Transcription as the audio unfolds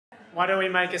Why don't we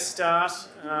make a start?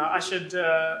 I should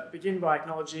begin by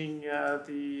acknowledging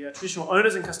the traditional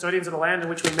owners and custodians of the land in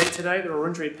which we meet today, the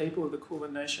Wurundjeri people of the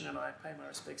Kulin Nation, and I pay my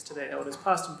respects to their elders,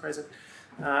 past and present,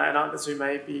 and others who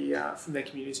may be from their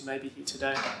communities who may be here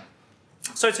today.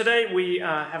 So today we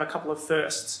have a couple of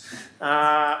firsts.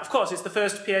 Of course, it's the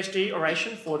first PhD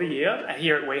oration for the year,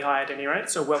 here at WeHi at any rate,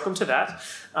 so welcome to that,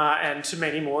 and to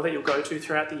many more that you'll go to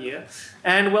throughout the year.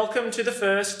 And welcome to the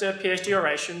first PhD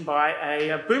oration by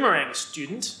a boomerang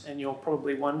student, and you're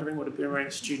probably wondering what a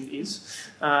boomerang student is.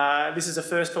 This is a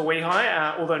first for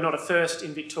WeHi, although not a first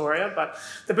in Victoria, but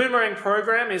the boomerang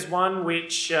program is one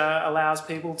which allows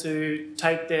people to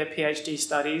take their PhD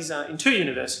studies in two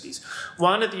universities.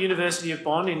 One at the University of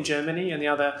Bonn in Germany and the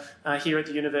other here at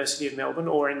the University of Melbourne,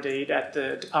 or indeed at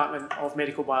the Department of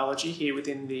Medical Biology here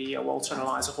within the Walter and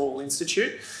Eliza Hall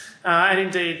Institute. And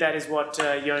indeed that is what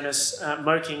Jonas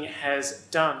Moecking has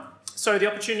done. So the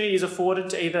opportunity is afforded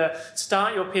to either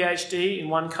start your PhD in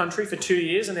one country for 2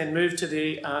 years and then move to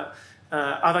the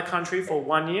other country for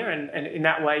 1 year, and in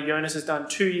that way Jonas has done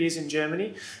 2 years in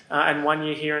Germany and 1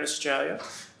 year here in Australia.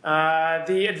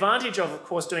 The advantage of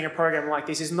course, doing a program like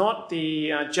this is not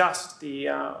just the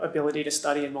ability to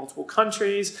study in multiple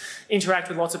countries, interact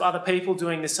with lots of other people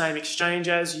doing the same exchange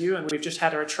as you, and we've just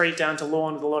had a retreat down to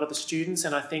Lorne with a lot of the students,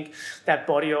 and I think that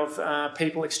body of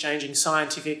people exchanging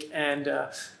scientific and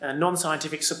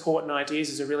non-scientific support and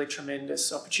ideas is a really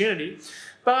tremendous opportunity.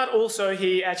 But also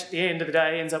he, at the end of the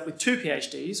day, ends up with 2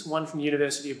 PhDs, one from the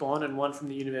University of Bonn and one from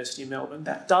the University of Melbourne.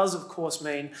 That does, of course,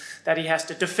 mean that he has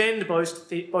to defend both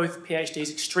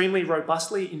PhDs extremely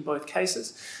robustly in both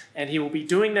cases, and he will be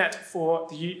doing that for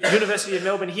the University of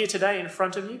Melbourne here today in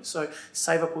front of you, so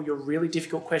save up all your really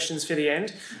difficult questions for the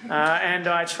end, and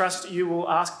I trust you will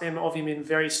ask them of him in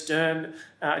very stern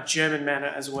German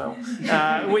manner as well.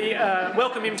 We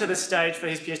welcome him to the stage for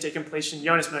his PhD completion,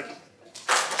 Jonas Moecking.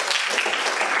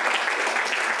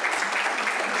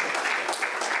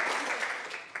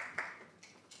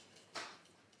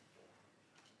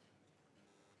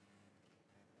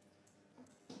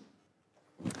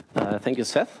 Thank you,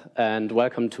 Seth, and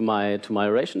welcome to my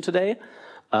oration today.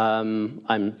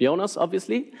 I'm Jonas,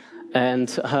 obviously,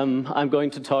 and I'm going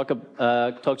to talk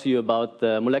to you about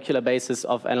the molecular basis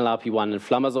of NLRP1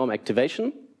 inflammasome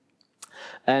activation.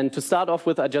 And to start off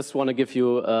with, I just want to give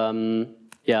you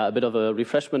a bit of a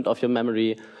refreshment of your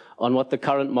memory on what the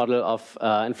current model of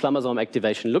inflammasome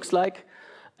activation looks like.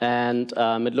 And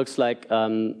it looks like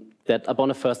that upon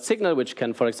a first signal, which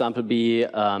can, for example, be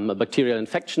a bacterial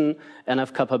infection,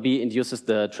 NF-kappa B induces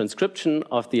the transcription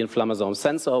of the inflammasome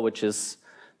sensor, which is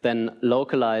then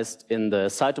localized in the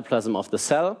cytoplasm of the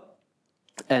cell.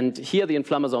 And here the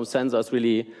inflammasome sensor is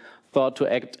really thought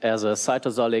to act as a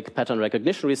cytosolic pattern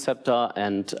recognition receptor,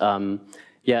 and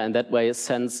in that way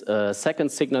sends a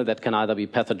second signal that can either be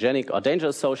pathogenic or danger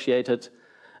associated.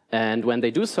 And when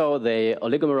they do so, they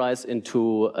oligomerize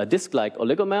into a disc-like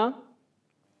oligomer.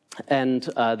 And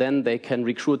then they can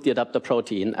recruit the adapter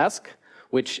protein ASC,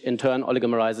 which in turn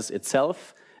oligomerizes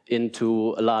itself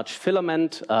into a large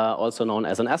filament, also known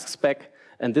as an ASC spec.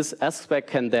 And this ASC spec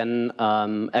can then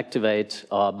activate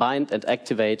or bind and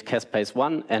activate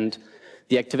caspase-1. And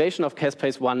the activation of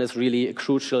caspase-1 is really a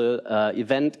crucial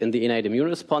event in the innate immune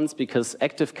response, because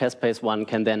active caspase-1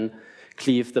 can then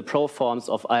cleave the pro forms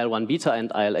of IL-1 beta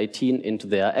and IL-18 into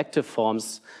their active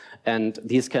forms, and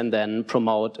these can then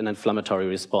promote an inflammatory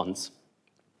response.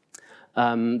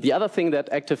 The other thing that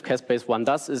active caspase-1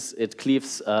 does is it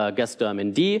cleaves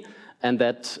gasdermin D, and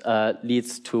that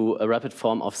leads to a rapid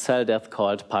form of cell death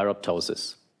called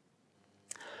pyroptosis.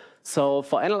 So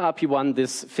for NLRP1,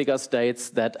 this figure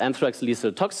states that anthrax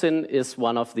lethal toxin is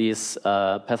one of these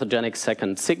pathogenic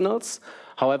second signals.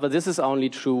 However, this is only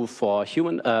true for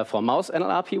mouse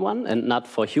NLRP1 and not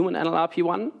for human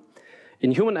NLRP1.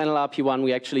 In human NLRP1,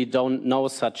 we actually don't know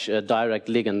such a direct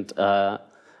ligand,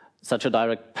 such a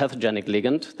direct pathogenic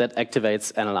ligand that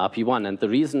activates NLRP1. And the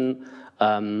reason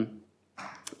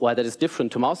why that is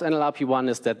different to mouse NLRP1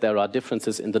 is that there are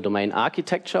differences in the domain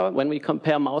architecture when we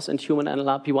compare mouse and human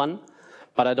NLRP1.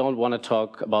 But I don't want to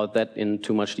talk about that in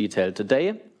too much detail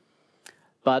today.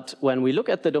 But when we look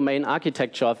at the domain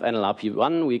architecture of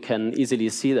NLRP1, we can easily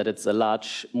see that it's a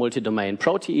large multi-domain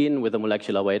protein with a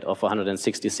molecular weight of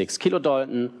 166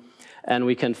 kilodalton. And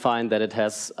we can find that it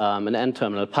has an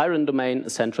N-terminal pyrin domain, a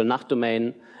central NACH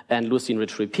domain, and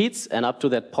leucine-rich repeats. And up to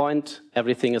that point,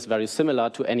 everything is very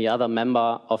similar to any other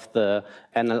member of the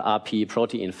NLRP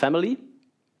protein family.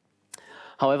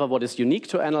 However, what is unique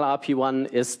to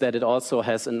NLRP1 is that it also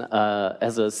has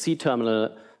a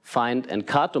C-terminal find and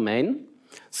card domain.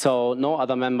 So no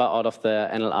other member out of the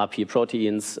NLRP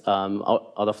proteins,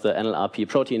 out of the NLRP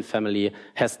protein family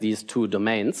has these two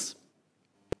domains.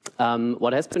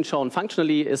 What has been shown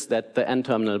functionally is that the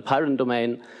N-terminal pyrin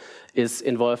domain is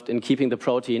involved in keeping the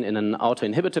protein in an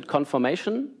autoinhibited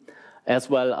conformation, as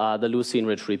well are the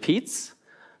leucine-rich repeats.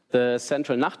 The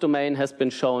central NACH domain has been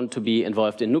shown to be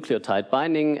involved in nucleotide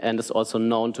binding and is also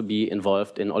known to be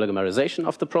involved in oligomerization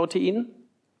of the protein.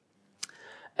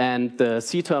 And the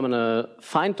C-terminal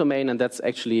find domain, and that's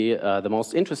actually the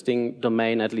most interesting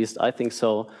domain, at least I think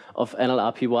so, of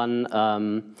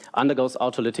NLRP1, undergoes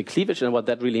autolytic cleavage. And what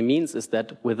that really means is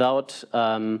that without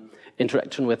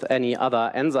interaction with any other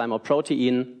enzyme or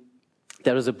protein,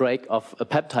 there is a break of a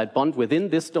peptide bond within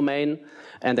this domain,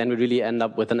 and then we really end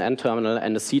up with an N-terminal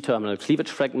and a C-terminal cleavage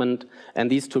fragment.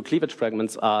 And these two cleavage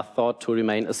fragments are thought to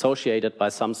remain associated by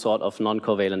some sort of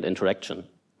non-covalent interaction.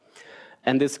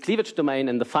 And this cleavage domain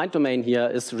in the find domain here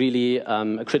is really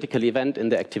a critical event in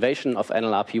the activation of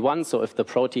NLRP1. So if the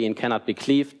protein cannot be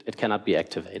cleaved, it cannot be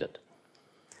activated.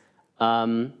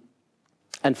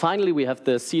 And finally, we have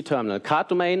the C-terminal card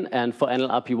domain. And for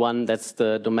NLRP1, that's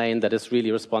the domain that is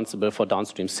really responsible for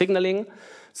downstream signaling.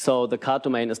 So the card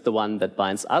domain is the one that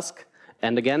binds USC.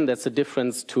 And again, that's a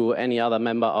difference to any other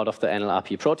member out of the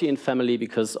NLRP protein family,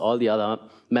 because all the other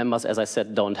members, as I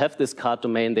said, don't have this card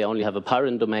domain. They only have a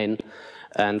pyrin domain.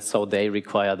 And so they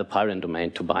require the pyrin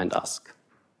domain to bind USC.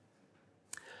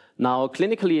 Now,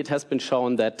 clinically, it has been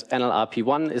shown that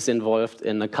NLRP1 is involved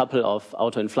in a couple of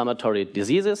autoinflammatory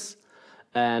diseases.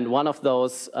 And one of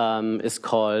those is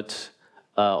called,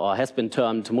 or has been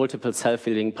termed, multiple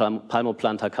self-healing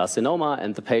palmoplantar carcinoma,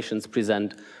 and the patients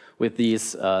present with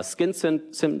these skin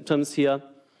symptoms here.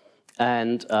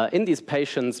 And in these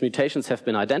patients, mutations have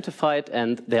been identified,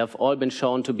 and they have all been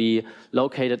shown to be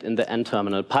located in the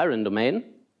N-terminal pyrin domain.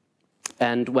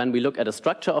 And when we look at the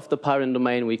structure of the pyrin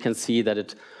domain, we can see that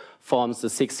it forms the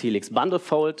 6-helix bundle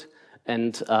fold.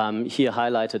 And here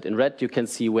highlighted in red, you can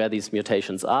see where these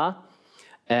mutations are.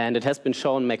 And it has been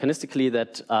shown mechanistically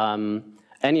that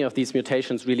any of these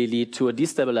mutations really lead to a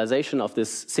destabilization of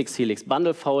this 6-helix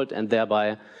bundle fold, and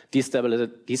thereby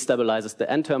destabilizes the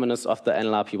N-terminus of the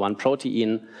NLRP1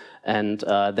 protein, and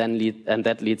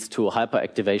that leads to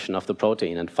hyperactivation of the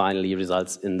protein, and finally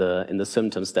results in the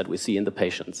symptoms that we see in the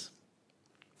patients.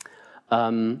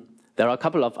 There are a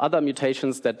couple of other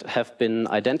mutations that have been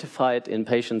identified in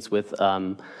patients with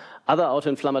other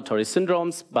autoinflammatory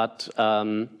syndromes, but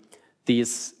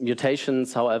these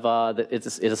mutations, however, it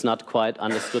is not quite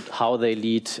understood how they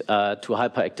lead to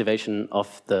hyperactivation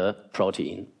of the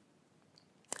protein.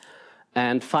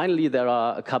 And finally, there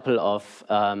are a couple of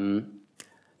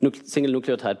single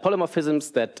nucleotide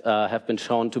polymorphisms that have been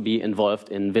shown to be involved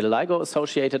in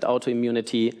vitiligo-associated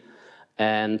autoimmunity,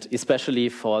 and especially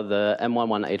for the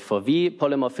M1184V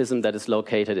polymorphism that is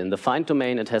located in the find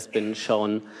domain, it has been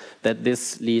shown that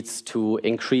this leads to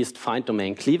increased find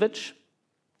domain cleavage.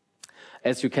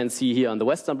 As you can see here on the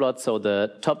Western blot, so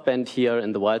the top band here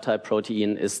in the wild-type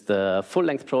protein is the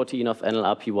full-length protein of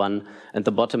NLRP1, and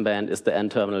the bottom band is the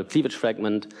N-terminal cleavage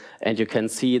fragment. And you can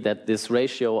see that this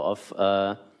ratio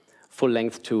of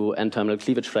full-length to N-terminal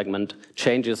cleavage fragment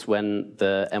changes when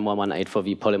the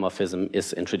M1184V polymorphism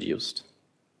is introduced.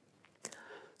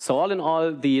 So all in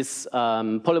all, these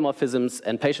polymorphisms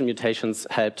and patient mutations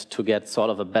helped to get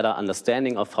sort of a better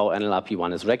understanding of how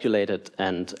NLRP1 is regulated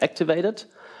and activated.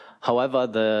 However,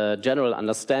 the general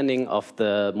understanding of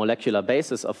the molecular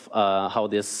basis of how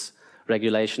this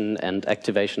regulation and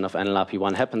activation of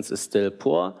NLRP1 happens is still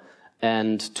poor.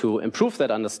 And to improve that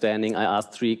understanding, I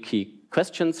asked 3 key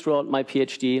questions throughout my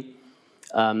PhD.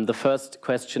 The first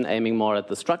question aiming more at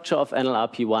the structure of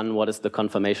NLRP1, what is the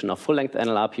conformation of full-length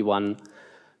NLRP1?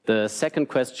 The second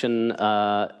question is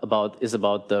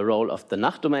about the role of the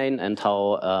NACH domain, and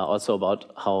also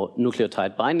about how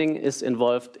nucleotide binding is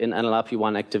involved in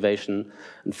NLRP1 activation.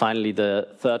 And finally, the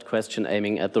third question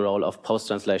aiming at the role of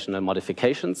post-translational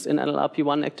modifications in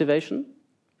NLRP1 activation.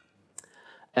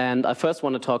 And I first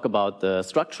want to talk about the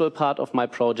structural part of my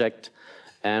project.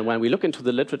 And when we look into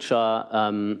the literature,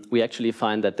 we actually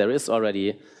find that there is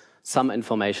already some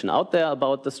information out there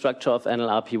about the structure of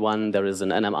NLRP1. There is an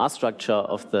NMR structure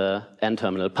of the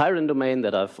N-terminal pyrin domain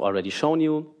that I've already shown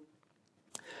you.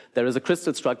 There is a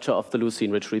crystal structure of the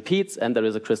leucine-rich repeats, and there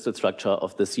is a crystal structure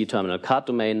of the C-terminal card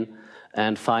domain.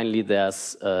 And finally,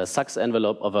 there's a Sachs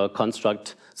envelope of a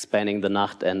construct spanning the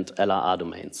NACH and LRR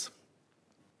domains.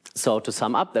 So to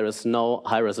sum up, there is no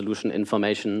high-resolution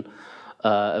information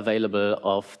available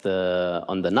on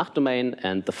the NACH domain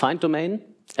and the find domain,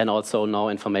 and also no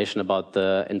information about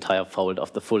the entire fold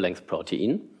of the full-length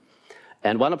protein.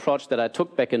 And one approach that I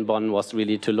took back in Bonn was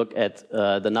really to look at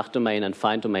the Nacht domain and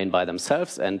find domain by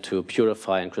themselves and to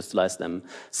purify and crystallize them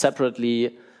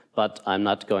separately, but I'm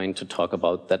not going to talk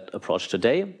about that approach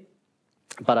today.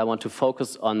 But I want to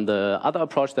focus on the other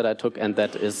approach that I took, and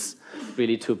that is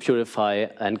really to purify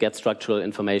and get structural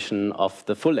information of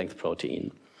the full-length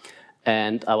protein.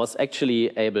 And I was actually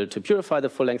able to purify the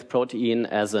full-length protein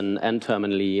as an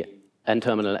N-terminal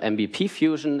MBP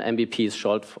fusion. MBP is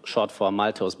short for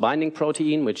maltose binding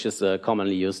protein, which is a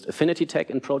commonly used affinity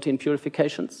tag in protein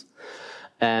purifications.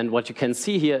 And what you can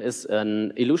see here is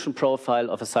an elution profile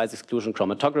of a size exclusion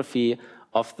chromatography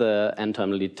of the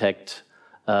N-terminally tagged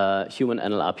human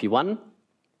NLRP1.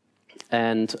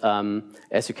 And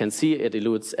as you can see, it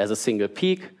elutes as a single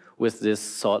peak with this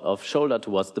sort of shoulder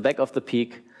towards the back of the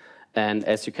peak. And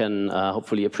as you can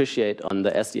hopefully appreciate on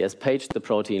the SDS page, the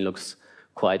protein looks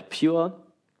quite pure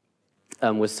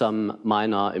with some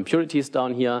minor impurities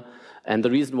down here. And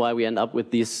the reason why we end up with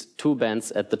these two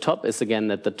bands at the top is, again,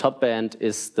 that the top band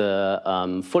is the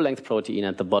full-length protein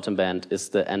and the bottom band is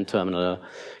the N-terminal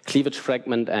cleavage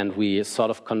fragment, and we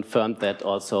sort of confirmed that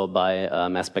also by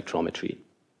mass spectrometry.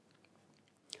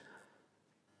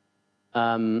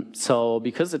 So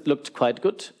because it looked quite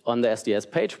good on the SDS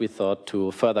page, we thought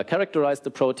to further characterize the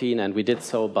protein, and we did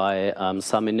so by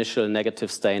some initial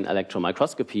negative stain electron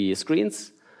microscopy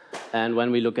screens. And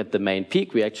when we look at the main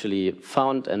peak, we actually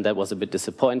found, and that was a bit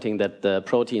disappointing, that the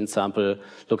protein sample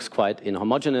looks quite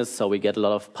inhomogeneous, so we get a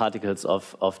lot of particles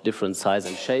of different size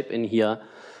and shape in here.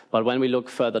 But when we look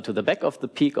further to the back of the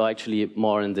peak, or actually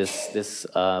more in this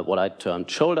what I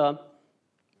termed shoulder,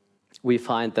 we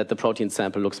find that the protein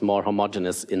sample looks more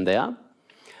homogeneous in there.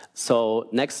 So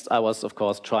next, I was, of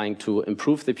course, trying to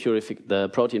improve the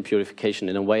protein purification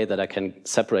in a way that I can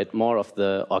separate more of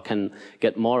can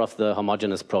get more of the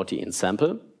homogeneous protein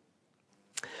sample.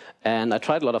 And I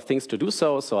tried a lot of things to do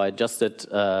so. So I adjusted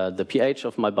the pH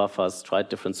of my buffers, tried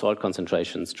different salt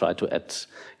concentrations, tried to add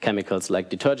chemicals like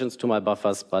detergents to my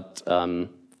buffers. But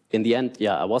in the end,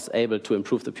 yeah, I was able to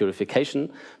improve the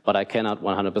purification, but I cannot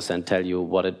 100% tell you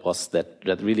what it was that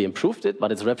really improved it,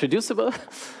 but it's reproducible.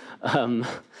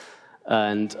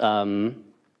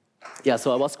 Yeah,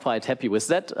 so I was quite happy with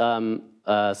that.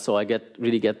 So I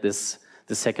really get the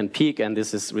second peak, and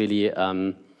this is really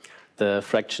the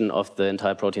fraction of the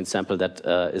entire protein sample that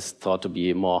is thought to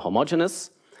be more homogeneous.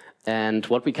 And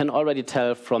what we can already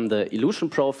tell from the elution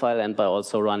profile and by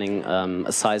also running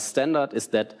a size standard is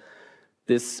that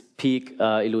this peak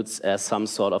elutes as some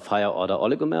sort of higher order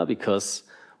oligomer, because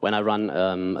when I run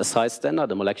a size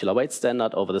standard, a molecular weight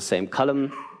standard over the same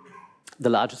column, the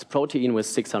largest protein with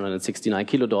 669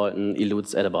 kilodalton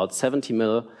elutes at about 70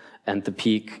 mil, and the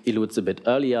peak elutes a bit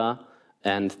earlier.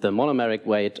 And the monomeric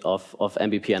weight of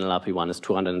MBP NLRP1 is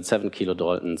 207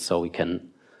 kilodalton, so we can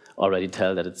already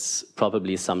tell that it's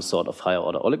probably some sort of higher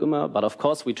order oligomer. But of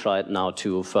course, we tried now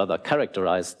to further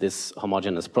characterize this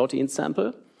homogeneous protein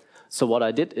sample. So what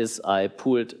I did is I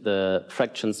pooled the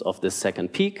fractions of this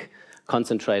second peak,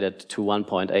 concentrated to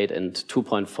 1.8 and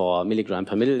 2.4 milligram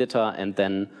per milliliter, and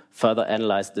then further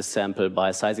analyzed this sample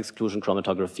by size exclusion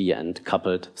chromatography and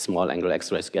coupled small angle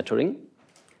X-ray scattering.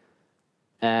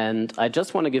 And I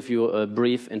just want to give you a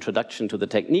brief introduction to the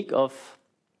technique of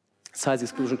size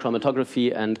exclusion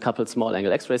chromatography and coupled small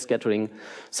angle X-ray scattering.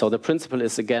 So the principle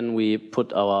is, again, we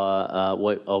put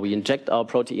we inject our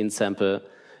protein sample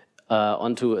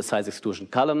onto a size exclusion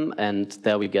column, and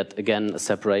there we get, again, a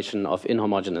separation of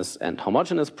inhomogeneous and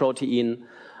homogeneous protein.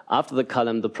 After the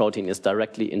column, the protein is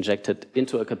directly injected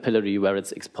into a capillary where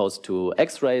it's exposed to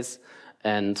X-rays,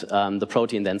 and the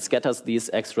protein then scatters these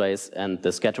X-rays, and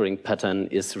the scattering pattern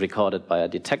is recorded by a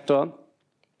detector.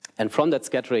 And from that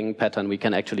scattering pattern, we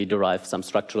can actually derive some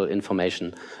structural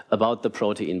information about the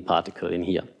protein particle in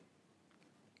here.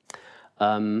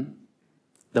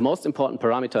 The most important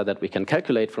parameter that we can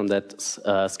calculate from that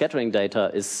scattering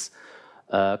data is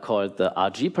called the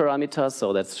RG parameter,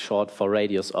 so that's short for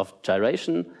radius of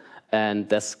gyration, and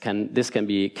this can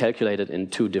be calculated in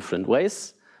two different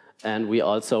ways. And we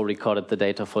also recorded the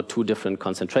data for two different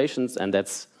concentrations, and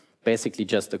that's basically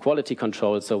just a quality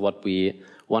control. So what we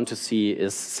want to see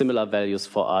is similar values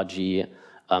for RG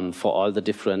for the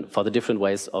different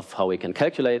ways of how we can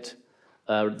calculate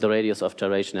the radius of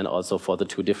gyration, and also for the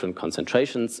two different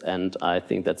concentrations. And I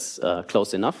think that's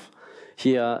close enough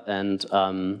here. And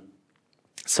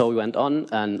so we went on,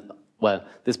 and well,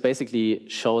 this basically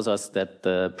shows us that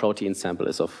the protein sample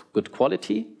is of good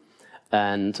quality.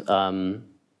 And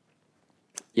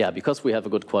yeah, because we have a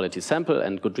good quality sample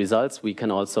and good results, we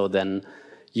can also then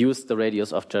use the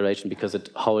radius of gyration, because it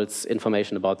holds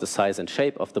information about the size and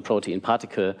shape of the protein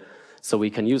particle, So we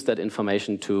can use that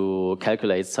information to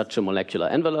calculate such a molecular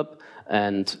envelope.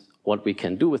 And what we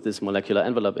can do with this molecular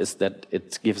envelope is that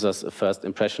it gives us a first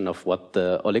impression of what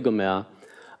the oligomer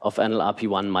of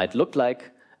NLRP1 might look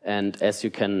like. And as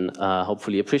you can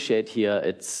hopefully appreciate here,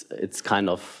 it's kind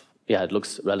of, yeah, it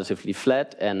looks relatively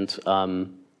flat, and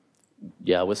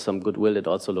yeah, with some goodwill, it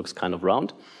also looks kind of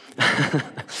round.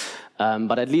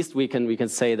 But at least we can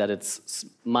say that it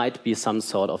might be some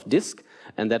sort of disk,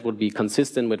 and that would be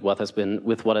consistent with what has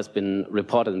been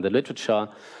reported in the literature,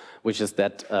 which is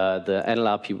that the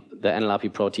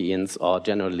NLRP proteins, or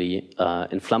generally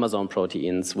inflammasome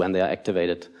proteins, when they are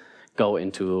activated, go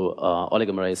into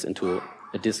oligomerase, into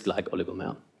a disk-like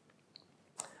oligomer.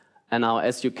 And now,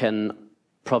 as you can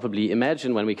probably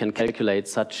imagine, when we can calculate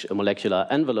such a molecular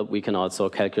envelope, we can also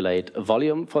calculate a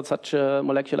volume for such a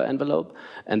molecular envelope,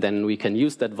 and then we can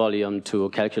use that volume to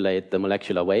calculate the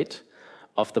molecular weight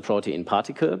of the protein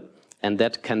particle, and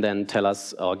that can then tell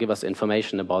us or give us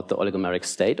information about the oligomeric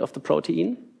state of the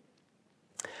protein.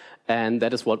 And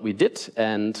that is what we did,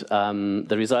 and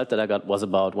the result that I got was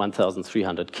about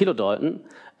 1,300 kilodalton,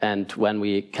 and when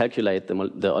we calculate the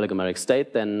oligomeric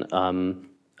state, then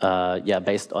yeah,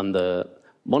 based on the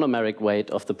monomeric weight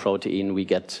of the protein, we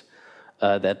get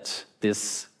that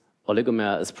this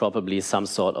oligomer is probably some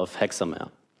sort of hexamer.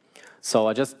 So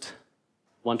I just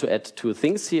want to add two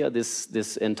things here.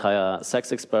 This entire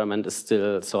sex experiment is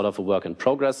still sort of a work in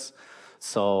progress.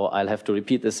 So I'll have to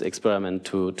repeat this experiment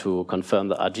to confirm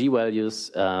the Rg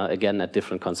values, again at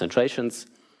different concentrations.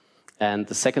 And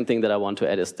the second thing that I want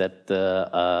to add is that the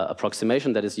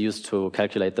approximation that is used to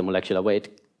calculate the molecular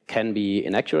weight can be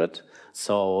inaccurate.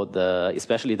 So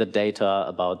especially the data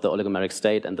about the oligomeric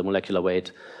state and the molecular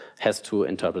weight has to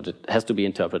be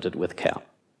interpreted with care.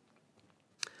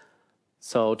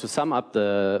 So to sum up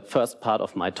the first part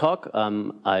of my talk,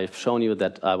 I've shown you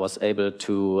that I was able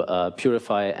to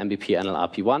purify MBP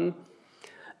NLRP1,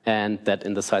 and that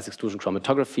in the size exclusion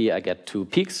chromatography I get two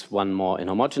peaks, one more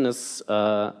inhomogeneous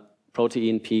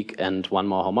protein peak and one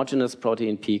more homogeneous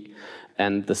protein peak.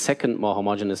 And the second, more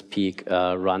homogeneous peak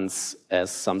runs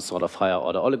as some sort of higher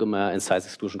order oligomer in size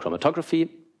exclusion chromatography.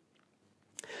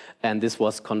 And this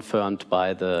was confirmed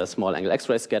by the small angle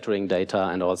X-ray scattering data,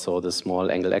 and also the small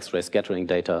angle X-ray scattering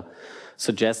data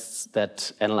suggests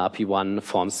that NLRP1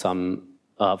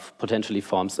 potentially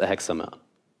forms a hexamer.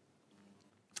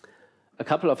 A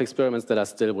couple of experiments that I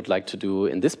still would like to do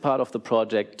in this part of the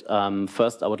project.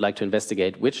 First, I would like to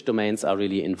investigate which domains are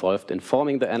really involved in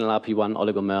forming the NLRP1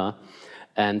 oligomer.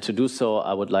 And to do so,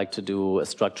 I would like to do a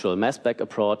structural mass spec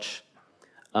approach.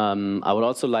 I would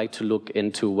also like to look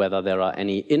into whether there are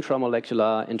any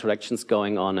intramolecular interactions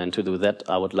going on, and to do that,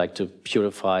 I would like to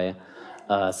purify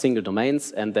single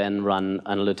domains and then run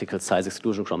analytical size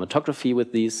exclusion chromatography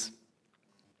with these.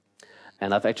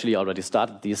 And I've actually already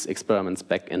started these experiments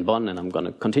back in Bonn, and I'm going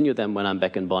to continue them when I'm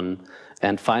back in Bonn.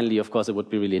 And finally, of course, it would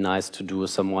be really nice to do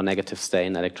some more negative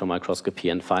stain electron microscopy,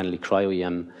 and finally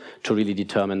cryo-EM to really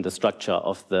determine the structure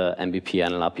of the MBP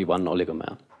NLRP1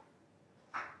 oligomer.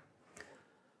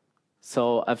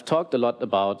 So I've talked a lot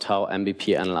about how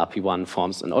MBP NLRP1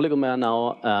 forms an oligomer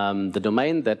now. The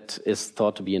domain that is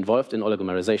thought to be involved in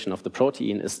oligomerization of the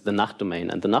protein is the NACH domain,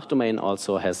 and the NACH domain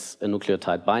also has a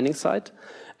nucleotide binding site.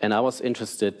 And I was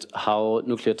interested how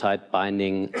nucleotide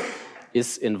binding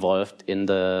is involved in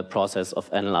the process of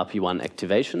NLRP1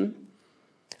 activation.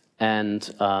 And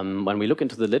when we look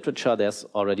into the literature, there's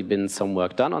already been some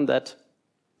work done on that.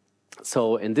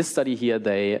 So in this study here,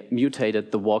 they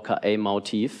mutated the Walker A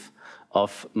motif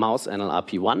of mouse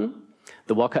NLRP1.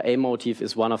 The Walker A motif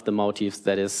is one of the motifs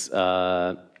that is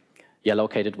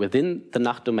located within the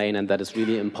NACH domain, and that is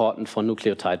really important for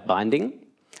nucleotide binding.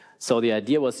 So the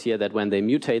idea was here that when they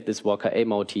mutate this Walker A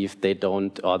motif, they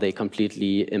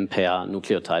completely impair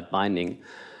nucleotide binding.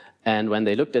 And when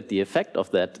they looked at the effect of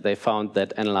that, they found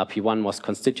that NLRP1 was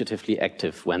constitutively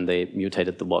active when they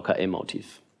mutated the Walker A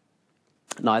motif.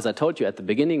 Now, as I told you at the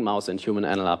beginning, mouse and human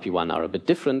NLRP1 are a bit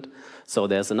different. So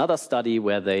there's another study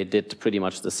where they did pretty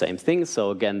much the same thing.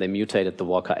 So again, they mutated the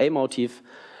Walker A motif.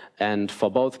 And for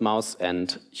both mouse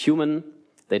and human,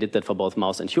 they did that for both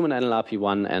mouse and human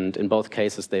NLRP1, and in both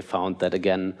cases they found that,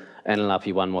 again,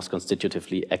 NLRP1 was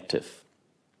constitutively active.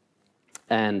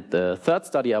 And the third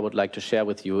study I would like to share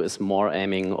with you was more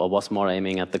aiming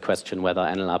at the question whether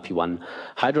NLRP1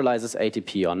 hydrolyzes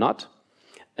ATP or not.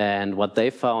 And what they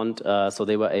found, so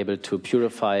they were able to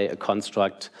purify a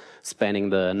construct spanning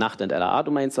the NACH and LRR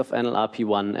domains of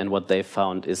NLRP1, and what they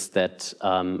found is that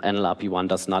NLRP1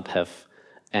 does not have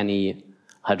any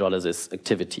hydrolysis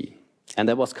activity. And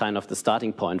that was kind of the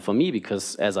starting point for me,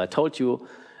 because as I told you,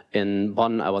 In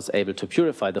Bonn, I was able to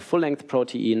purify the full-length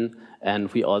protein,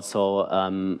 and we also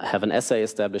have an assay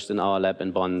established in our lab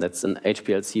in Bonn that's an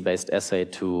HPLC-based assay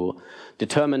to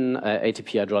determine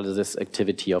ATP hydrolysis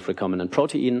activity of recombinant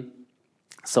protein.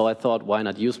 So I thought, why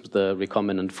not use the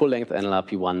recombinant full-length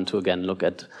NLRP1 to again look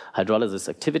at hydrolysis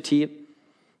activity.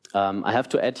 I have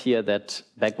to add here that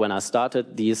back when I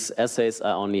started these assays,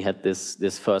 I only had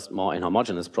this first more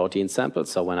inhomogeneous protein sample.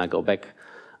 So when I go back,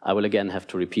 I will again have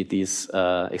to repeat these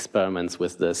experiments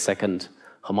with the second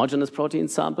homogeneous protein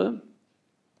sample.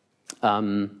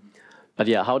 But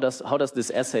yeah, how does this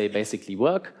assay basically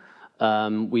work?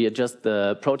 We adjust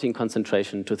the protein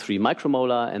concentration to 3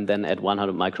 micromolar and then add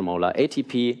 100 micromolar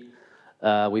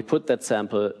ATP. We put that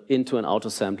sample into an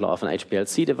autosampler of an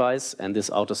HPLC device, and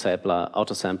this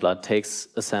autosampler takes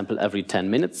a sample every 10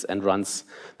 minutes and runs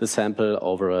the sample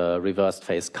over a reversed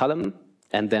phase column.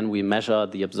 And then we measure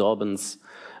the absorbance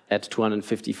at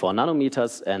 254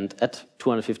 nanometers, and at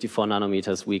 254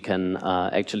 nanometers we can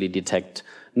actually detect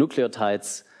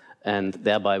nucleotides, and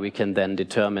thereby we can then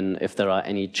determine if there are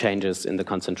any changes in the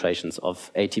concentrations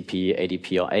of ATP,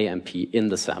 ADP, or AMP in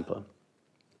the sample.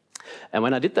 And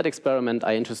when I did that experiment,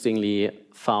 I interestingly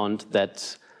found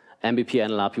that MBP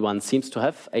NLRP1 seems to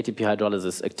have ATP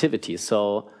hydrolysis activity.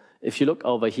 So if you look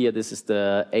over here, this is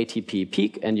the ATP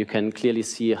peak, and you can clearly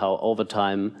see how over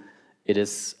time it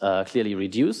is clearly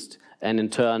reduced. And in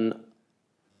turn,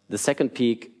 the second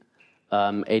peak,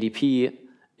 ADP,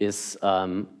 is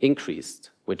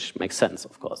increased, which makes sense,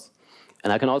 of course.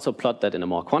 And I can also plot that in a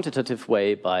more quantitative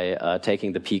way by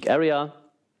taking the peak area.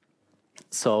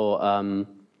 So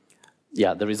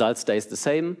yeah, the result stays the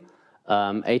same.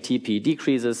 ATP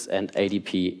decreases and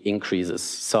ADP increases.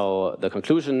 So the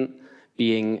conclusion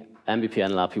being MBP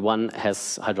NLRP1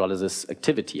 has hydrolysis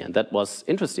activity. And that was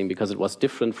interesting because it was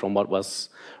different from what was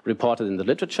reported in the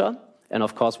literature. And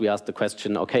of course, we asked the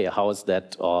question, okay, how is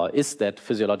that, or is that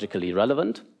physiologically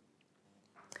relevant?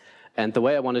 And the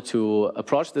way I wanted to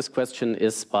approach this question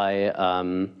is by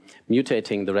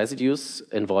mutating the residues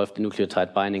involved in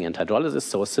nucleotide binding and hydrolysis,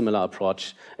 so a similar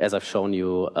approach as I've shown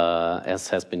you, as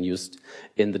has been used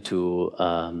in the two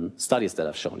studies that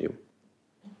I've shown you.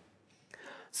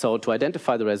 So to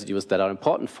identify the residues that are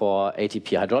important for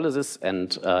ATP hydrolysis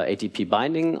and ATP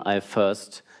binding, I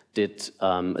first did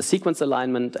a sequence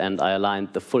alignment, and I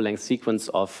aligned the full-length sequence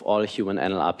of all human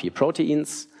NLRP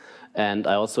proteins. And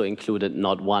I also included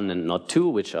NOD1 and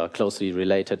NOD2, which are closely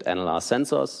related NLR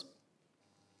sensors.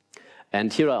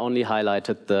 And here I only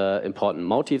highlighted the important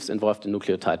motifs involved in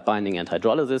nucleotide binding and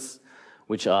hydrolysis,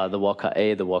 which are the Walker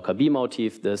A, the Walker B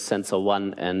motif, the sensor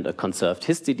 1, and a conserved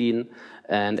histidine.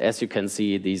 And as you can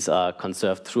see, these are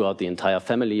conserved throughout the entire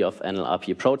family of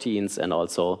NLRP proteins and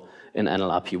also in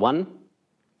NLRP1.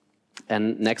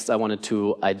 And next, I wanted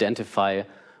to identify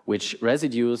which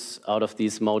residues out of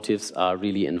these motifs are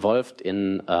really involved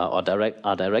in are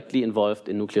directly involved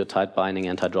in nucleotide binding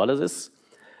and hydrolysis.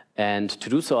 And to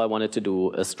do so, I wanted to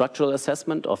do a structural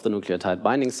assessment of the nucleotide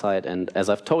binding site. And as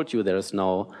I've told you, there is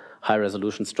no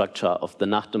high-resolution structure of the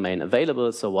NACH domain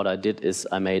available. So what I did is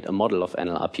I made a model of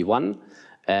NLRP1,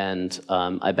 and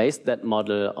I based that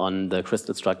model on the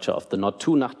crystal structure of the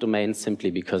NOD2 NACH domain,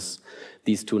 simply because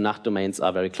these two NACH domains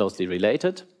are very closely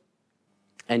related.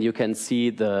 And you can see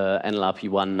the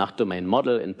NLRP1 NACH domain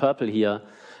model in purple here,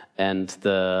 and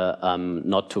the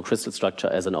NOD2 crystal structure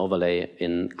as an overlay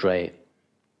in gray.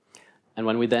 And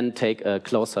when we then take a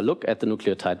closer look at the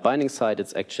nucleotide binding site,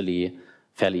 it's actually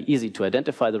fairly easy to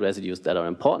identify the residues that are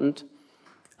important.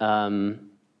 So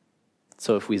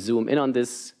if we zoom in on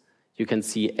this, you can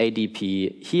see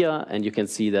ADP here, and you can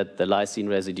see that the lysine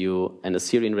residue and the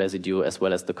serine residue, as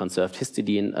well as the conserved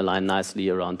histidine, align nicely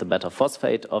around the beta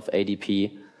phosphate of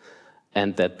ADP,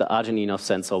 and that the arginine of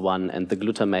sensor 1 and the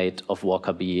glutamate of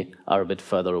Walker B are a bit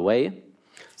further away.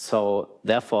 So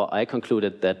therefore, I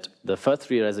concluded that the first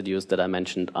 3 residues that I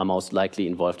mentioned are most likely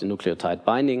involved in nucleotide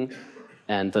binding,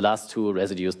 and the last 2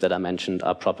 residues that I mentioned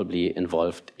are probably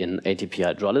involved in ATP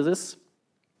hydrolysis.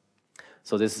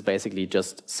 So this is basically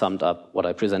just summed up what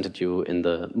I presented you in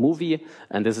the movie,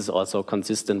 and this is also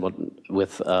consistent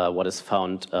with what is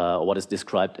found, what is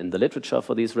described in the literature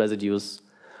for these residues.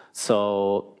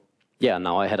 So yeah,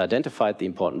 now I had identified the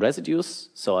important residues,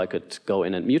 so I could go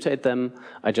in and mutate them.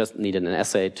 I just needed an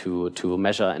assay to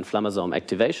measure inflammasome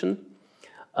activation,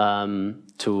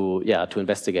 to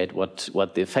investigate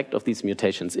what the effect of these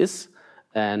mutations is.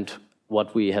 And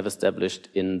what we have established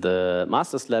in the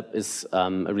master's lab is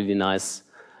a really nice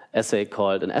assay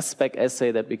called an S-spec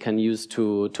assay that we can use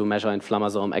to measure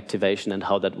inflammasome activation. And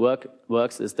how that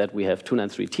works is that we have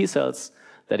 293 T cells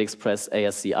that express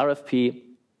ASC RFP,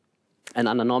 And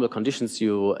under normal conditions,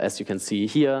 as you can see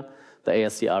here, the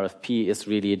ASC-RFP is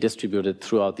really distributed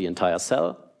throughout the entire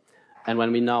cell. And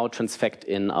when we now transfect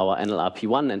in our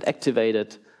NLRP1 and activate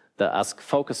it, the ASC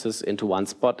focuses into one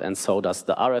spot, and so does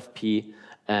the RFP.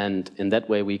 And in that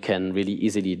way, we can really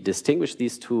easily distinguish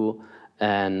these two.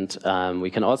 And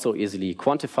we can also easily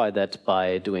quantify that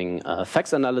by doing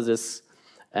FACS analysis.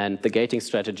 And the gating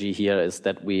strategy here is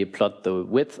that we plot the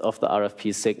width of the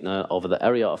RFP signal over the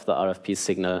area of the RFP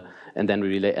signal, and then we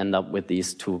really end up with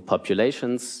these two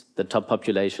populations, the top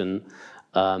population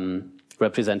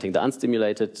representing the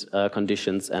unstimulated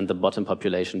conditions, and the bottom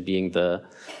population being the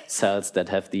cells that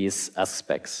have these ASC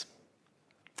specs.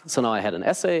 So now I had an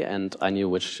assay, and I knew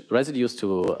which residues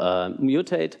to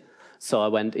mutate. So I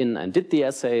went in and did the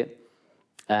assay.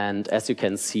 And as you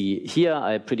can see here,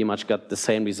 I pretty much got the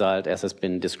same result as has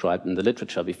been described in the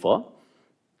literature before.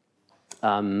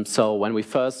 So when we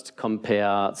first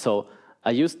compare, so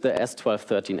I used the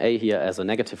S1213A here as a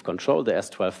negative control. The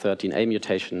S1213A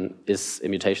mutation is a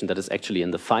mutation that is actually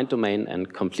in the find domain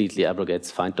and completely abrogates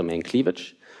find domain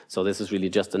cleavage. So this is really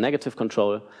just a negative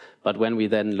control. But when we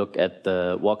then look at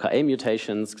the Walker A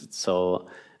mutations, so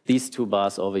these two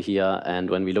bars over here, and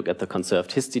when we look at the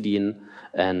conserved histidine,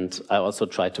 and I also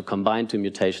try to combine two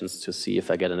mutations to see if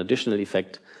I get an additional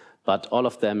effect, but all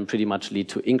of them pretty much lead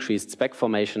to increased spec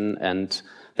formation, and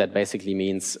that basically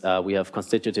means we have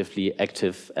constitutively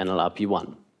active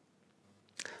NLRP1.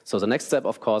 So the next step,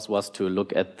 of course, was to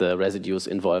look at the residues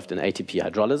involved in ATP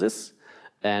hydrolysis,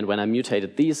 and when I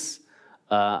mutated these,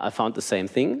 I found the same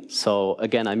thing. So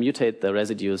again, I mutate the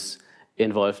residues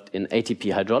involved in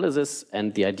ATP hydrolysis,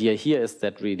 and the idea here is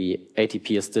that really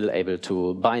ATP is still able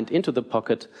to bind into the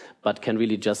pocket, but can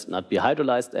really just not be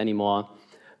hydrolyzed anymore.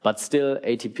 But still,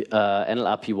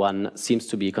 NLRP1 seems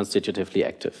to be constitutively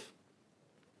active.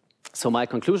 So my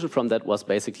conclusion from that was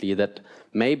basically that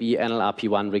maybe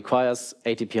NLRP1 requires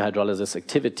ATP hydrolysis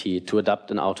activity to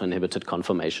adapt an autoinhibited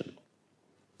conformation.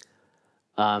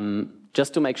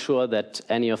 Just to make sure that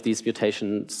any of these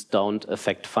mutations don't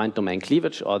affect find domain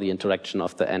cleavage or the interaction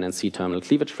of the N and C terminal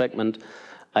cleavage fragment,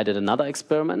 I did another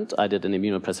experiment. I did an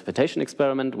immunoprecipitation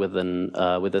experiment with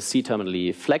a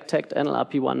C-terminally flag-tagged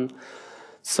NLRP1.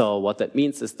 So what that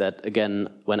means is that, again,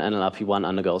 when NLRP1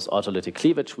 undergoes autolytic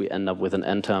cleavage, we end up with an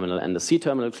N-terminal and a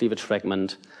C-terminal cleavage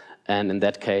fragment. And in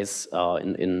that case,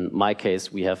 in my case,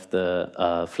 we have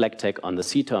the flag tag on the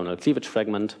C-terminal cleavage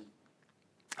fragment.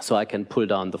 So I can pull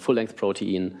down the full-length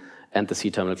protein and the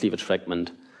C-terminal cleavage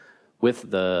fragment with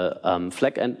the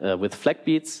flag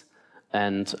beads,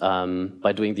 and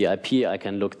by doing the IP, I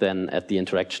can look then at the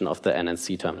interaction of the N and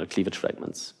C-terminal cleavage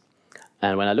fragments.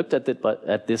 And when I looked at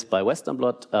this by Western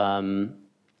blot, what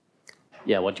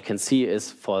you can see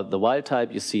is for the wild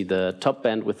type, you see the top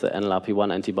band with the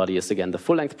NLRP1 antibody is again the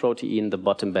full-length protein. The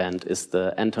bottom band is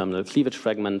the N-terminal cleavage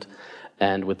fragment.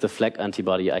 And with the flag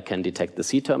antibody, I can detect the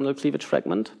C-terminal cleavage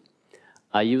fragment.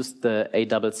 I used the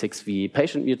A66V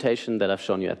patient mutation that I've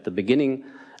shown you at the beginning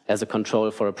as a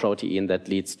control for a protein that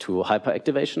leads to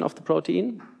hyperactivation of the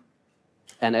protein.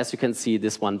 And as you can see,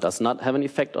 this one does not have an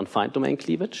effect on find domain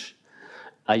cleavage.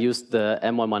 I used the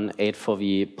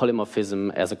M1184V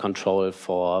polymorphism as a control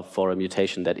for a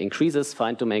mutation that increases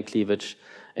find domain cleavage.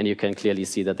 And you can clearly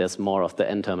see that there's more of the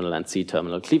N-terminal and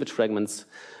C-terminal cleavage fragments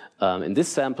in this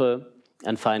sample.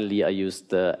 And finally, I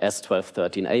used the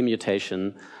S1213A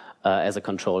mutation as a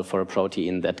control for a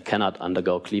protein that cannot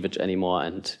undergo cleavage anymore.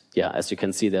 And yeah, as you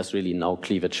can see, there's really no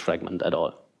cleavage fragment at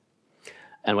all.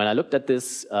 And when I looked at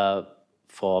this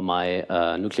for my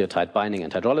nucleotide binding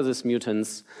and hydrolysis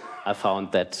mutants, I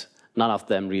found that none of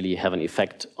them really have an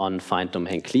effect on find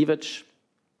domain cleavage.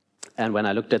 And when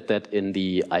I looked at that in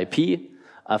the IP,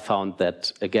 I found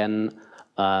that, again,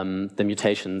 the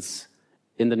mutations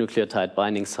in the nucleotide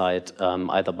binding site,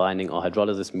 either binding or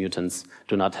hydrolysis mutants,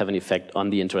 do not have an effect on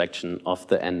the interaction of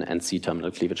the N and C terminal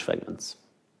cleavage fragments.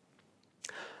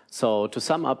 So to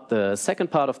sum up the second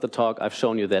part of the talk, I've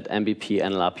shown you that MBP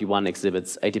NLRP1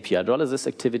 exhibits ATP hydrolysis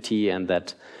activity, and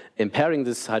that impairing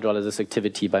this hydrolysis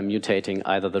activity by mutating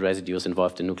either the residues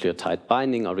involved in nucleotide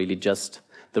binding or really just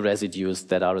the residues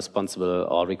that are responsible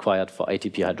or required for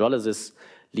ATP hydrolysis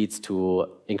leads to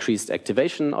increased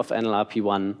activation of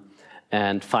NLRP1.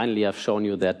 And finally, I've shown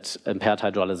you that impaired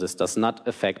hydrolysis does not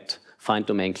affect find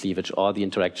domain cleavage or the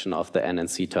interaction of the N and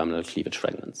C terminal cleavage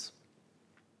fragments.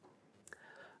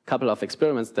 A couple of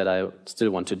experiments that I still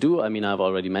want to do. I mean, I've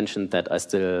already mentioned that I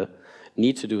still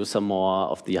need to do some more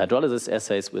of the hydrolysis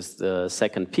assays with the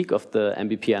second peak of the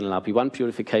MBP NLRP1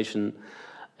 purification.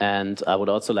 And I would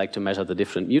also like to measure the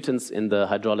different mutants in the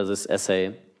hydrolysis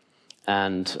assay.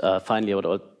 And finally, I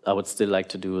would would still like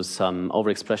to do some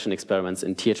overexpression experiments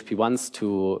in THP1s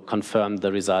to confirm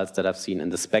the results that I've seen in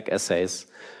the SPEC assays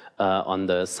on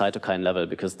the cytokine level,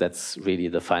 because that's really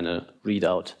the final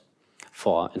readout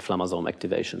for inflammasome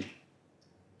activation.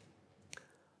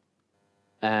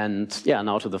 And yeah,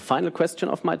 now to the final question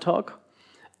of my talk.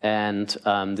 And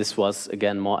this was,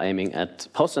 again, more aiming at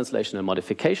post-translational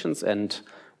modifications. And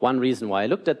one reason why I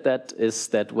looked at that is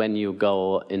that when you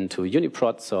go into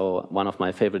UniProt, so one of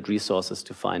my favorite resources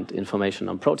to find information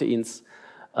on proteins,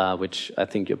 which I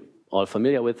think you're all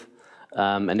familiar with,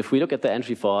 and if we look at the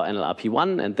entry for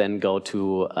NLRP1 and then go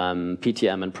to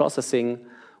PTM and processing,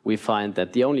 we find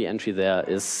that the only entry there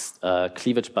is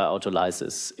cleavage by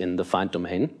autolysis in the find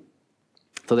domain.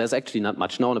 So there's actually not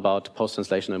much known about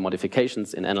post-translational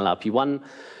modifications in NLRP1.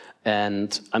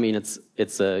 And I mean,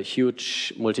 it's a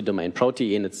huge multi-domain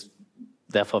protein. It's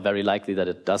therefore very likely that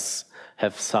it does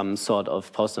have some sort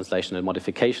of post-translational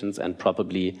modifications, and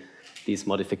probably these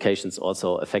modifications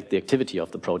also affect the activity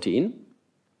of the protein.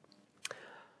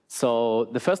 So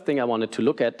the first thing I wanted to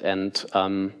look at, and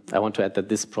I want to add that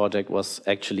this project was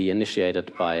actually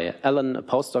initiated by Alan, a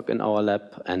postdoc in our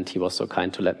lab, and he was so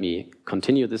kind to let me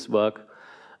continue this work.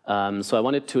 So I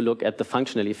wanted to look at the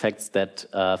functional effects that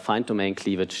find domain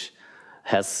cleavage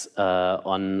has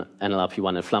on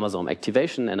NLRP1 inflammasome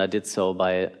activation, and I did so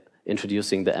by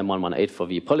introducing the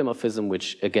M118-4V polymorphism,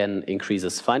 which again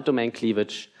increases find domain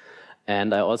cleavage.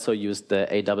 And I also used the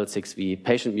A66V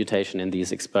patient mutation in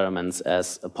these experiments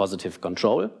as a positive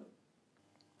control.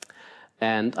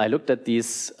 And I looked at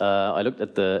these. I looked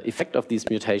at the effect of these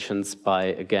mutations by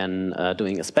again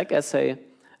doing a SPEC assay.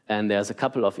 And there's a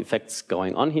couple of effects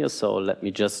going on here, so let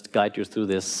me just guide you through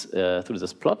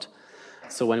this plot.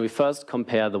 So when we first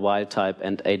compare the wild type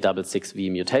and A66V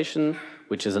mutation,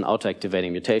 which is an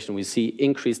autoactivating mutation, we see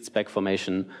increased SPEC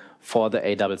formation for the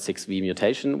A66V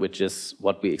mutation, which is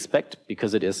what we expect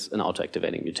because it is an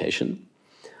autoactivating mutation.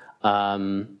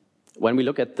 When we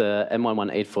look at the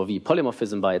M118-4V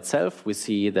polymorphism by itself, we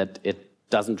see that it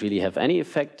doesn't really have any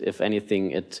effect. If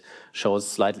anything, it shows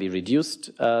slightly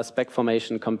reduced SPEC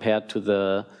formation compared to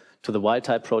the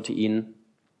wild-type protein.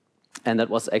 And that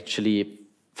was actually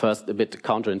first a bit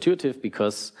counterintuitive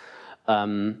because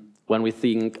when we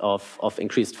think of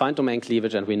increased find domain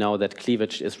cleavage, and we know that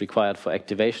cleavage is required for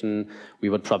activation, we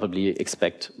would probably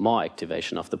expect more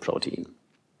activation of the protein.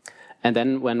 And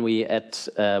then when we added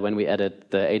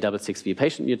the A66V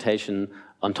patient mutation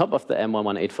on top of the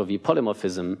M118-4V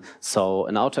polymorphism, so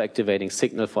an autoactivating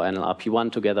signal for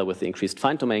NLRP1 together with the increased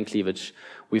find domain cleavage,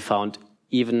 we found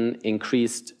even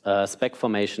increased SPEC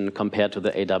formation compared to the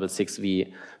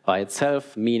A66V by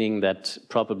itself, meaning that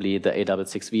probably the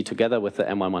A66V together with the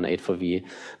M118-4V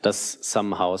does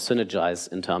somehow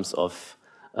synergize in terms of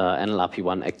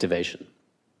NLRP1 activation.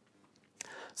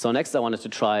 So next I wanted to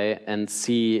try and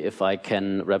see if I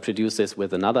can reproduce this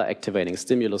with another activating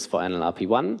stimulus for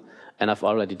NLRP1. And I've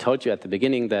already told you at the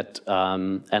beginning that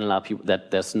that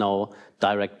there's no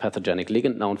direct pathogenic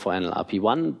ligand known for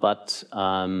NLRP1, but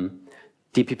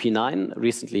DPP9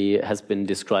 recently has been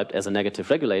described as a negative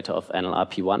regulator of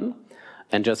NLRP1.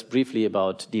 And just briefly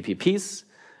about DPPs.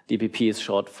 DPP is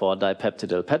short for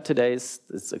dipeptidyl peptidase.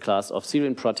 It's a class of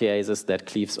serine proteases that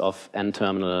cleaves off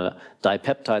N-terminal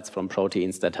dipeptides from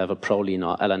proteins that have a proline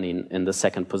or alanine in the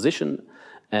second position.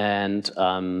 And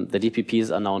the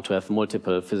DPPs are known to have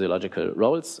multiple physiological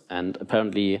roles. And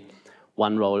apparently,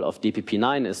 one role of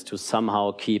DPP9 is to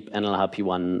somehow keep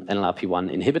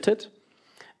NLRP1 inhibited.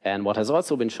 And what has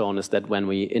also been shown is that when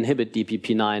we inhibit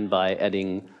DPP9 by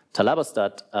adding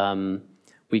talabostat,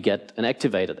 we get an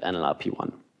activated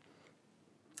NLRP1.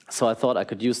 So I thought I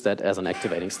could use that as an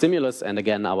activating stimulus. And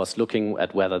again, I was looking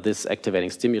at whether this activating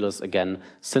stimulus, again,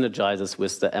 synergizes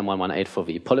with the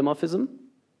M118-4V polymorphism.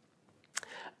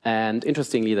 And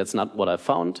interestingly, that's not what I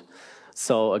found.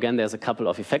 So again, there's a couple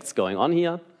of effects going on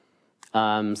here.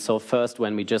 So first,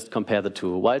 when we just compare the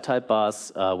two wild-type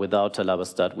bars, without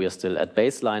talabostat, we are still at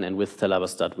baseline. And with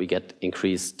talabostat, we get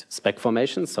increased SPEC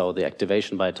formation. So the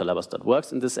activation by talabostat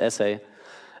works in this assay.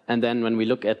 And then when we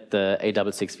look at the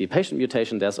A66V patient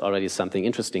mutation, there's already something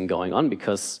interesting going on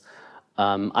because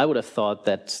I would have thought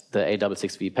that the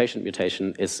A66V patient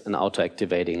mutation is an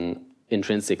autoactivating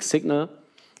intrinsic signal,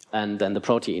 and then the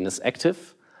protein is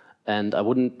active. And I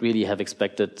wouldn't really have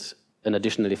expected an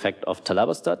additional effect of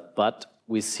talabostat, but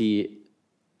we see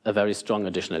a very strong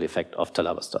additional effect of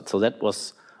talabostat. So that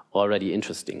was already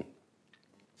interesting.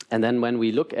 And then when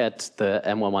we look at the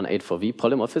M118-4V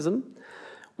polymorphism,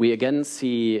 we again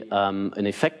see an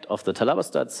effect of the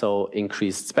talabostat, so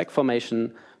increased SPEC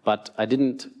formation, but we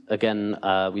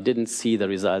didn't see the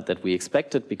result that we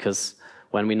expected because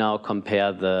when we now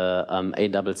compare the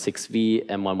A66V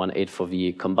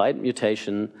M1184V combined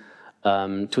mutation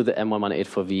to the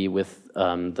M1184V with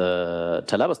the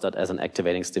talabostat as an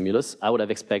activating stimulus, I would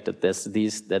have expected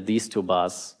that these two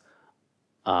bars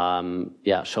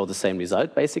show the same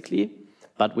result, basically,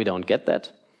 but we don't get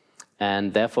that.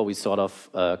 And therefore, we sort of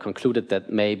concluded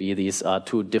that maybe these are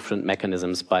two different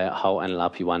mechanisms by how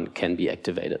NLRP1 can be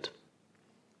activated.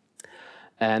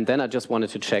 And then I just wanted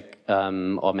to check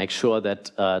or make sure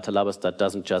that talabostat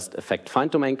doesn't just affect fine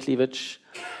domain cleavage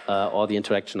or the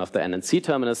interaction of the N and C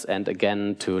terminus. And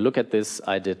again, to look at this,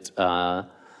 I did an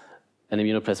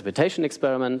immunoprecipitation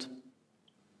experiment.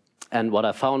 And what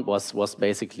I found was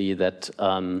basically that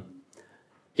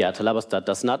talabostat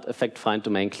does not affect fine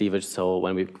domain cleavage. So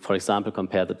when we, for example,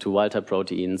 compare the two wild-type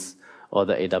proteins or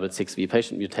the A66V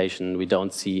patient mutation, we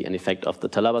don't see an effect of the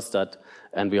talabostat,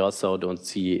 and we also don't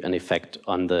see an effect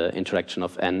on the interaction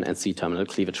of N and C terminal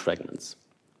cleavage fragments.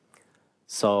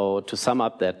 So to sum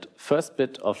up that first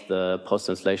bit of the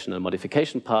post-translational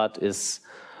modification part is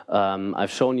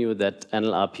I've shown you that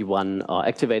NLRP1, or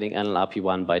activating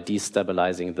NLRP1 by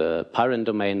destabilizing the pyrin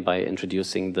domain by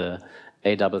introducing the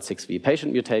A66V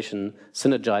patient mutation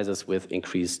synergizes with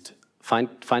increased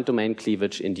fine domain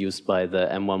cleavage induced by the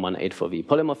M1184V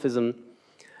polymorphism.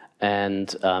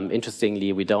 And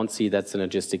interestingly, we don't see that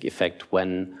synergistic effect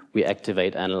when we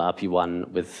activate NLRP1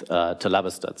 with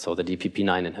talabostat, so the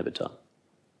DPP9 inhibitor.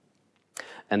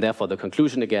 And therefore, the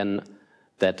conclusion again,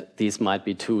 that these might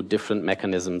be two different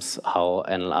mechanisms how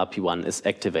NLRP1 is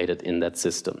activated in that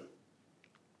system.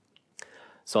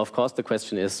 So of course the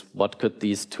question is, what could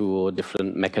these two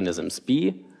different mechanisms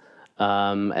be?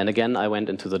 And again, I went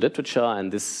into the literature,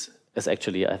 and this is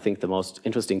actually, I think, the most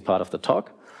interesting part of the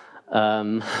talk.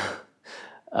 I'm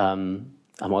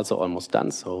also almost done,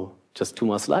 so just 2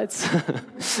 more slides.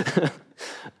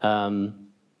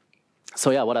 So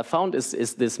yeah, what I found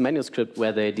is this manuscript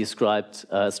where they described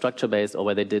structure-based, or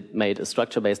where they made a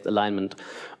structure-based alignment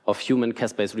of human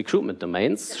Cas-based recruitment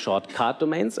domains, short CART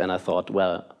domains, and I thought,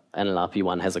 well,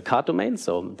 NLRP1 has a CART domain,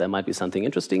 so there might be something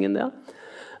interesting in there.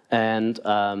 And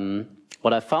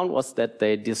what I found was that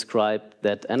they described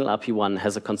that NLRP1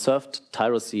 has a conserved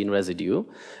tyrosine residue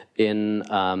in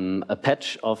a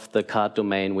patch of the CART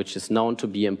domain, which is known to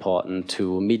be important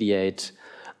to mediate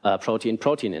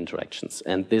protein-protein interactions.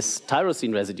 And this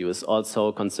tyrosine residue is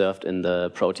also conserved in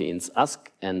the proteins USC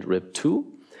and RIB2.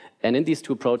 And in these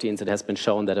two proteins, it has been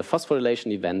shown that a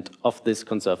phosphorylation event of this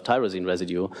conserved tyrosine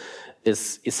residue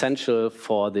is essential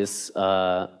for this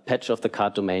patch of the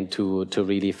CART domain to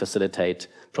really facilitate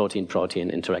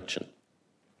protein-protein interaction.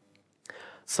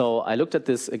 So I looked at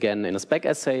this again in a spec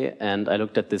assay, and I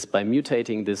looked at this by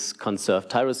mutating this conserved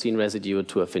tyrosine residue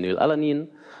to a phenylalanine.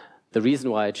 The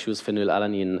reason why I choose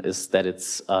phenylalanine is that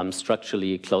it's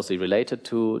structurally closely related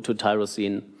to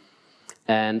tyrosine.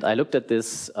 And I looked at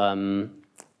this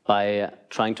by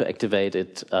trying to activate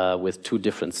it with two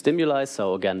different stimuli.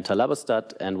 So again,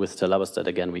 talabostat, and with talabostat,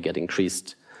 again, we get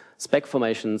increased spec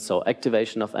formation, so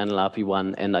activation of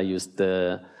NLRP1, and I used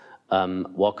the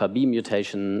Walker-B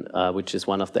mutation, which is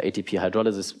one of the ATP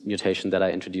hydrolysis mutation that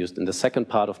I introduced in the second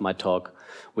part of my talk,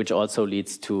 which also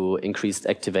leads to increased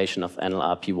activation of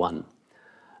NLRP1.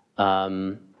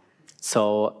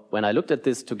 So when I looked at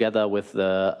this together with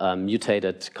the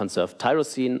mutated conserved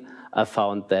tyrosine, I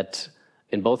found that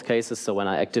in both cases, so when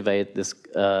I activate this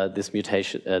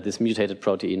mutated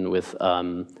protein with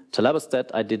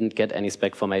talabostat, I didn't get any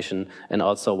spec formation, and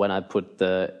also when I put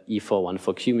the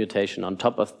E414Q mutation on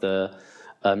top of the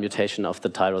mutation of the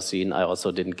tyrosine, I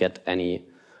also didn't get any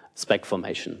spec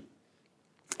formation.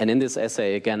 And in this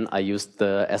assay, again, I used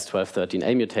the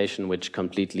S1213A mutation, which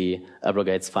completely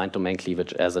abrogates fine domain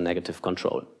cleavage as a negative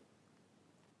control.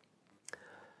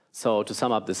 So to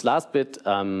sum up this last bit,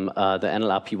 the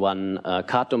NLRP1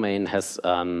 CART domain has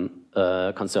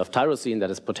conserved tyrosine that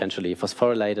is potentially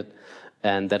phosphorylated,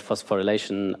 and that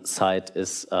phosphorylation site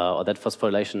is, or that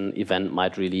phosphorylation event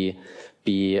might really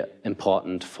be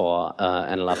important for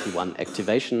NLRP1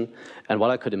 activation. And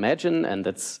what I could imagine, and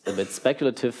that's a bit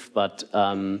speculative, but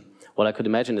what I could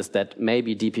imagine is that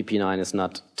maybe DPP9 is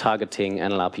not targeting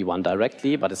NLRP1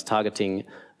 directly, but is targeting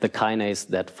the kinase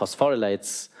that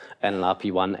phosphorylates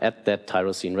NLRP1 at that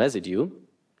tyrosine residue.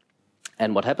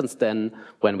 And what happens then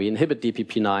when we inhibit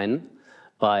DPP9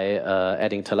 by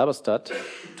adding talabostat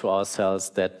to our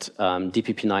cells, that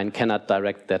DPP9 cannot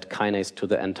direct that kinase to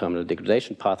the N-terminal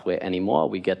degradation pathway anymore.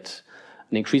 We get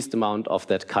an increased amount of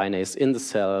that kinase in the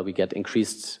cell, we get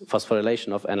increased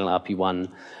phosphorylation of NLRP1,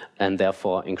 and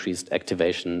therefore increased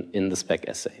activation in the spec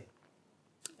assay.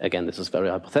 Again, this is very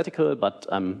hypothetical, but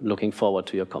I'm looking forward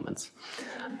to your comments.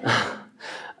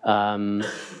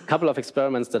 Couple of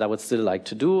experiments that I would still like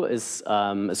to do is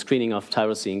a screening of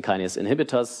tyrosine kinase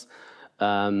inhibitors.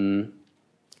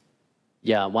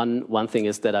 Yeah, one thing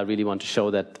is that I really want to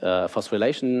show that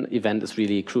phosphorylation event is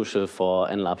really crucial for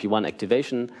NLRP1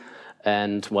 activation,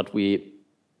 and what we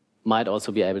might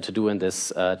also be able to do in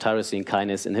this tyrosine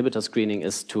kinase inhibitor screening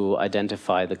is to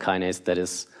identify the kinase that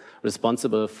is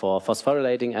responsible for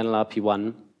phosphorylating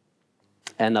NLRP1.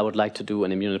 And I would like to do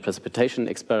an immunoprecipitation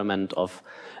experiment of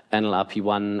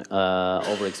NLRP1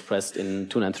 overexpressed in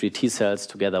 293 T cells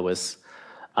together with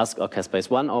ASC or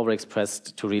caspase-1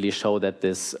 overexpressed to really show that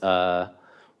this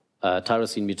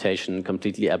tyrosine mutation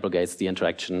completely abrogates the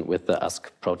interaction with the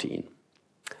ASC protein.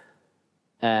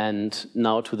 And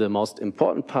now to the most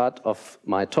important part of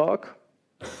my talk.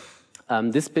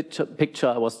 This picture,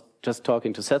 I was just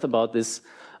talking to Seth about this,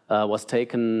 was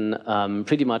taken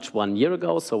pretty much 1 year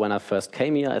ago. So when I first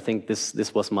came here, I think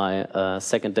this was my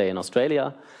second day in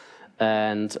Australia.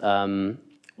 And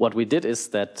what we did is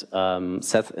that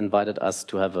Seth invited us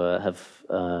to have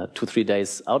 2-3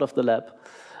 days out of the lab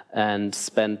and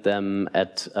spend them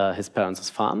at his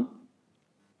parents' farm.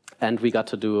 And we got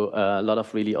to do a lot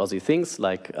of really Aussie things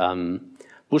like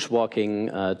bushwalking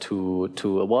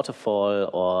to a waterfall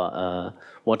or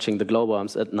watching the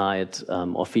glowworms at night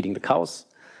or feeding the cows.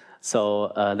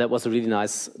 So that was a really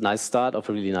nice start of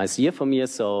a really nice year for me.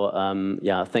 So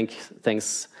yeah,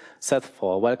 thanks Seth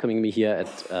for welcoming me here at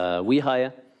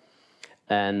WeHi.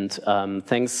 And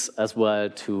thanks as well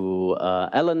to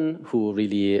Alan, who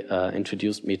really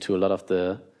introduced me to a lot of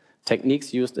the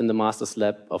techniques used in the master's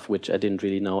lab, of which I didn't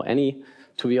really know any,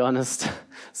 to be honest.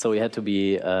 So he had to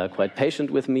be quite patient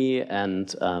with me,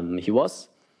 and he was.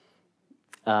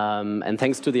 And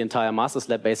thanks to the entire master's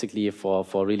lab, basically,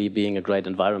 for really being a great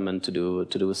environment to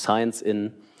do science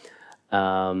in.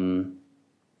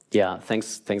 Yeah,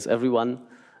 thanks everyone.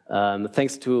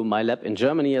 Thanks to my lab in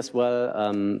Germany as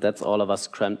well. That's all of us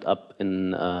cramped up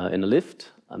in a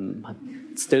lift.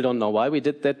 Still don't know why we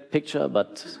did that picture,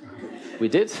 but we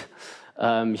did.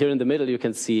 Here in the middle, you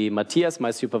can see Matthias,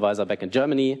 my supervisor back in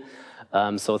Germany.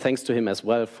 So thanks to him as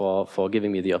well for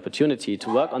giving me the opportunity to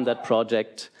work on that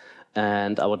project.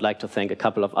 And I would like to thank a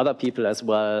couple of other people as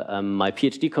well. My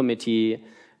PhD committee,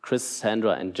 Chris,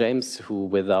 Sandra, and James, who,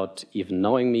 without even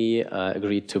knowing me,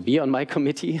 agreed to be on my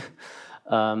committee.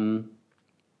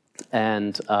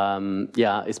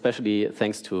 Yeah, especially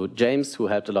thanks to James, who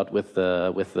helped a lot with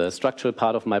the structural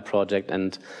part of my project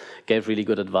and gave really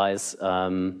good advice.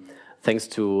 Thanks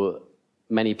to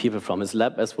many people from his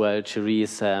lab as well, Cherie,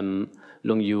 Sam,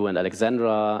 Lung Yu, and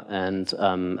Alexandra. And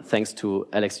thanks to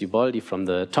Alex Ubaldi from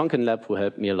the Tonkin lab, who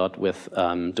helped me a lot with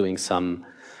doing some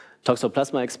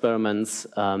toxoplasma experiments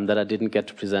that I didn't get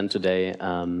to present today.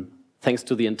 Thanks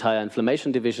to the entire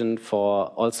inflammation division for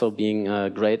also being a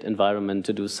great environment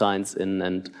to do science in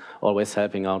and always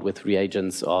helping out with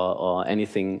reagents or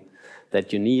anything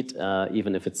that you need,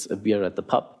 even if it's a beer at the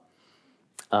pub.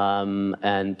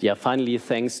 And yeah, finally,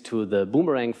 thanks to the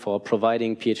Boomerang for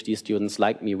providing PhD students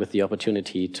like me with the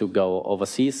opportunity to go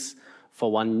overseas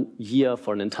for 1 year,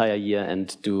 for an entire year,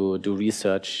 and do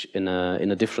research in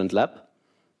a different lab.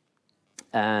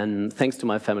 And thanks to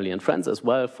my family and friends as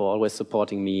well for always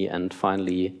supporting me. And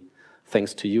finally,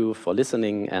 thanks to you for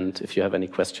listening. And if you have any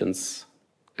questions,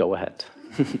 go ahead.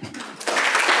 Any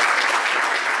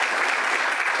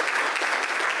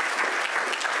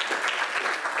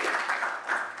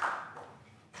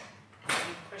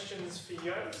questions for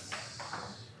Jonas?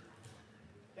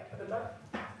 Yeah, at the back.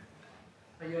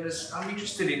 Jonas, I'm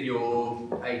interested in your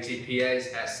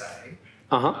ATPase assay.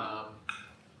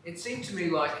 It seemed to me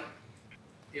like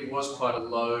it was quite a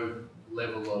low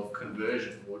level of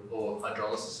conversion or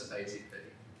hydrolysis of ATP.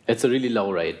 It's a really low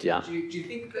rate, yeah. Do you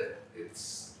think that it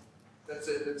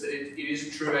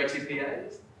is true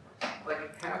ATPase?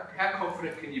 Like, how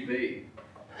confident can you be?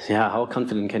 Yeah, how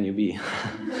confident can you be?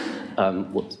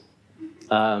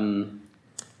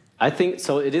 I think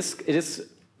so. It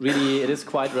is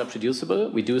quite reproducible.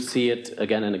 We do see it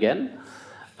again and again.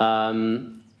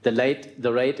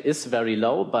 The rate is very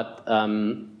low, but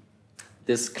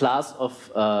this class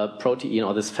of protein,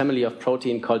 or this family of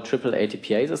protein called triple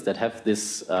ATPases that have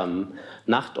this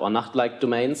NACHT or NACHT-like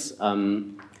domains,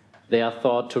 they are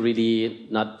thought to really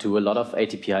not do a lot of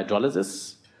ATP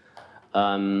hydrolysis,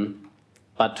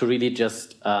 but to really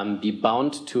just be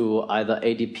bound to either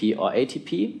ADP or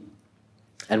ATP.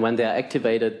 And when they are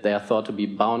activated, they are thought to be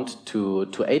bound to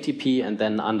ATP and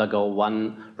then undergo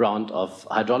 1 round of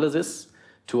hydrolysis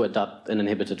to adopt an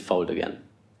inhibited fold again.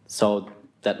 So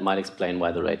that might explain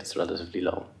why the rate is relatively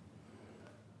low.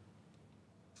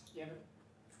 Yeah.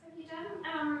 Have you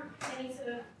done any sort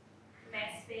of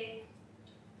mass spec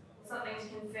something to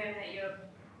confirm that your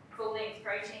full-length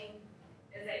protein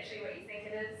is actually what you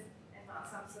think it is, and not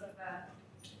some sort of a...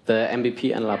 The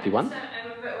MVP NLRP1? Yeah,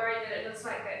 I'm a bit worried that it looks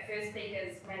like that first peak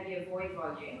is maybe a void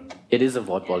volume. It is a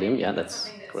void volume, yeah, that's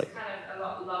something that's correct. kind of a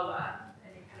lot lower,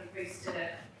 and you kind of boosted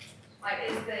it. Like,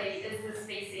 is the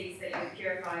species that you've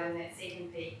purified in that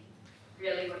second peak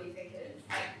really what you think it is?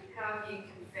 Like, how have you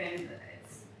confirmed that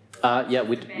it's... Yeah,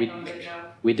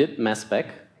 we did mass spec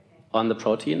on the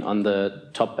protein, on the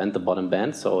top and the bottom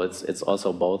band, so it's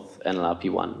also both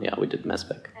NLRP1. Yeah, we did mass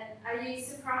spec. And are you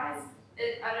surprised?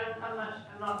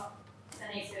 I'm not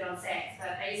an expert on SACs, but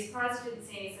are you surprised you didn't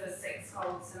see any sort of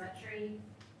six-fold symmetry?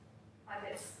 Like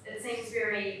it seems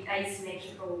very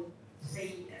asymmetrical.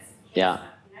 Yeah,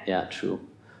 yeah, true.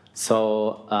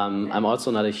 So I'm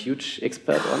also not a huge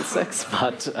expert on sex,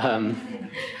 but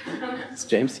is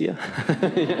James here?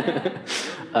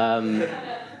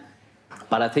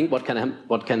 But I think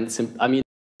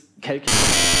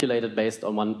calculated based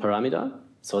on one parameter,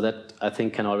 so that I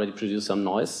think can already produce some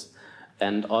noise,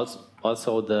 and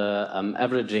also the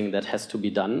averaging that has to be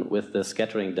done with the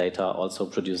scattering data also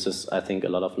produces, I think, a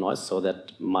lot of noise. So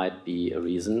that might be a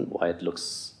reason why it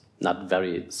looks not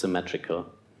very symmetrical.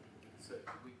 So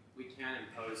we can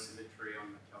impose symmetry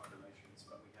on the calculations,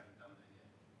 but we haven't done that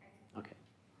yet. Okay.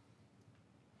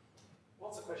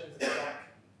 Lots of questions in the back.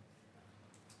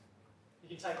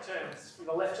 You can take turns from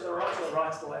the left to the right or the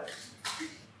right to the left.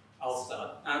 I'll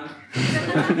start.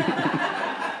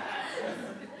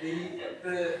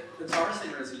 The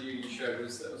tyrosine residue you showed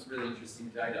was really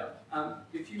interesting data.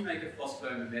 If you make a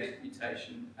phosphomimetic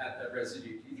mutation at that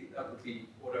residue, do you think that would be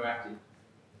autoactive?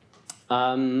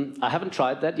 I haven't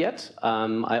tried that yet.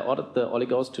 I ordered the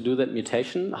oligos to do that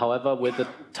mutation. However, with the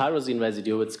tyrosine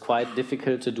residue, it's quite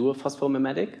difficult to do a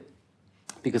phosphomimetic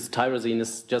because tyrosine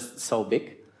is just so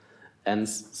big. And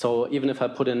so even if I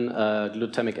put in a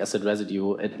glutamic acid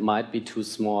residue, it might be too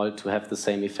small to have the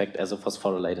same effect as a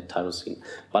phosphorylated tyrosine.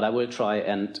 But I will try,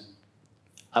 and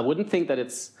I wouldn't think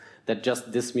that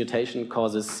just this mutation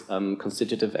causes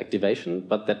constitutive activation,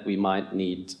 but that we might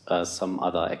need some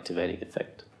other activating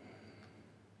effect.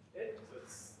 Yeah, so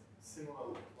it's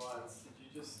similar lines. Did you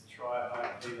just try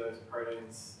IP those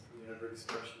proteins from the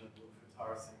overexpression and look for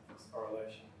tyrosine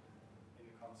phosphorylation in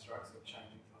the constructs or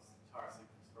changing tyrosine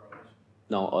phosphorylation?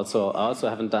 No, I also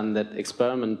haven't done that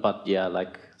experiment, but yeah,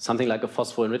 like something like a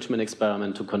phosphoenrichment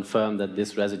experiment to confirm that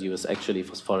this residue is actually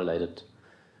phosphorylated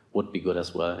would be good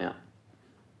as well, yeah.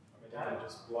 I mean,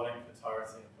 just blotting for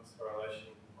tyrosine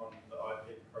phosphorylation on the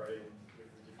IP protein with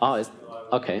the Oh,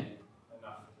 different okay.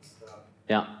 enough to start.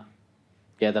 Yeah.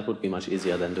 Yeah, that would be much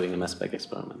easier than doing a mass spec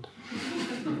experiment.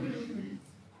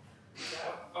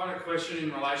 I had a question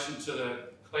in relation to the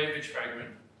cleavage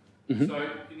fragment. Mm-hmm. So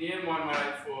in the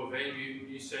M184V mutant,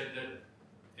 you said that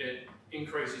it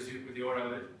increases with the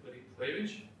autolytic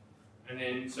cleavage. And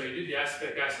then, so you did the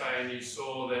aspect assay and you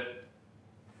saw that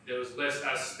there was less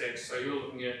aspects. So you were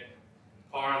looking at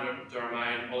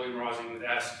pyrodomain oligomerizing with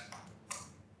ASC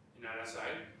in that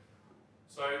assay.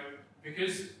 So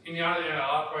because in the other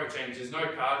NLR proteins, there's no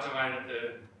card domain at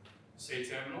the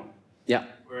C-terminal. Yeah.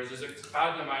 Whereas there's a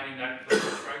card domain in that cleavage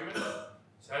fragment.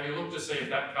 So have you looked to see if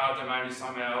that card domain is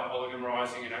somehow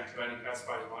oligomerizing and activating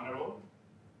caspase 1 at all?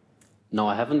 No,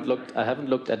 I haven't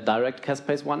looked at direct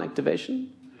caspase 1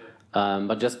 activation. Yeah.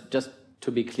 But just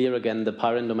to be clear again, the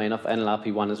pyrin domain of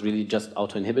NLRP1 is really just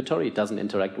autoinhibitory. It doesn't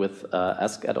interact with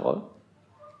ASC at all.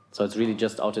 So it's really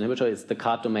just autoinhibitory. It's the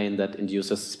card domain that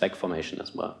induces spec formation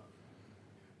as well.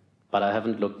 But I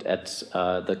haven't looked at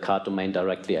the card domain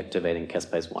directly activating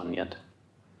caspase 1 yet.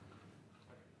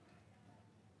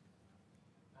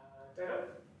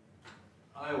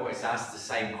 I always ask the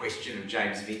same question of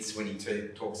James Vince when he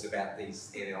talks about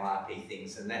these NLRP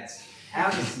things, and that's how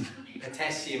does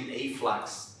potassium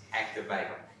efflux activate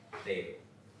there?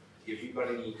 Have you got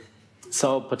any?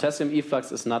 So potassium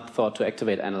efflux is not thought to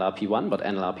activate NLRP1, but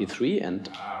NLRP3, and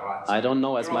right, so I don't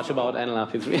know as much about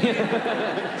NLRP3.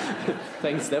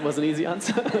 Thanks, that was an easy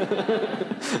answer. Do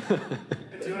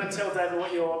you want to tell David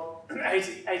what your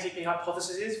ATP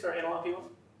hypothesis is for NLRP1?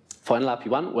 For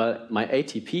NLRP1, well, my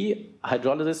ATP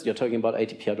hydrolysis, you're talking about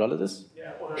ATP hydrolysis?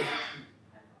 Yeah,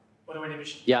 auto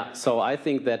inhibition. Yeah, so I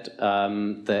think that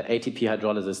the ATP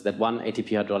hydrolysis, that one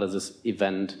ATP hydrolysis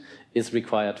event is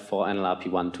required for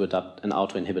NLRP1 to adopt an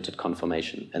auto-inhibited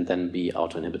conformation and then be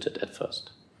auto-inhibited at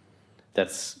first.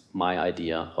 That's my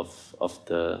idea of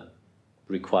the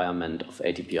requirement of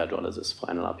ATP hydrolysis for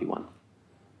NLRP1.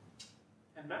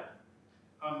 And Matt?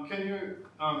 Can you,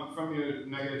 from your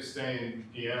negative stain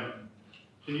EM,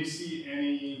 can you see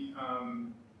any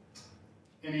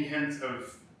hint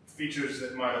of features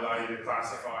that might allow you to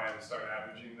classify and start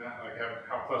averaging that? Like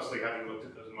how closely have you looked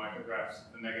at those micrographs,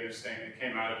 the negative stain that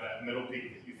came out of that middle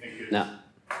peak that you think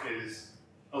is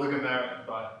oligomeric,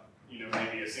 but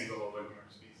maybe a single oligomeric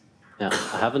species? Yeah,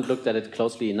 I haven't looked at it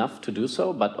closely enough to do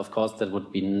so, but of course that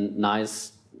would be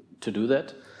nice to do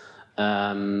that,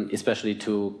 especially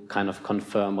to kind of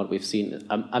confirm what we've seen.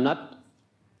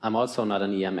 I'm also not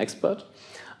an EM expert,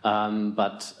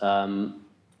 but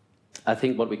I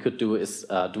think what we could do is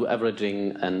do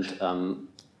averaging, and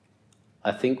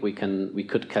I think we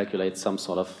could calculate some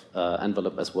sort of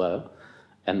envelope as well,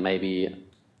 and maybe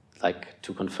like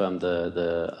to confirm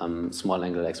the small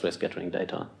angle X-ray scattering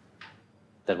data.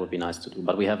 That would be nice to do,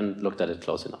 but we haven't looked at it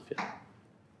close enough yet.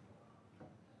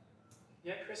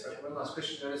 Yeah, Chris? One last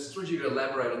question. I just want you to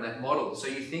elaborate on that model. So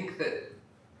you think that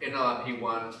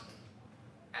NLRP1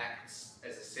 acts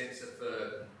as a sensor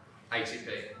for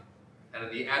ATP, and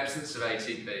in the absence of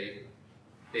ATP,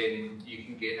 then you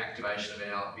can get activation of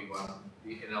NLRP1,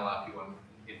 the NLRP1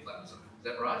 inflammasome. Is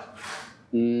that right?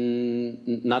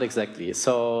 Not exactly.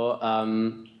 So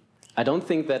I don't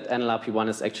think that NLRP1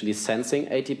 is actually sensing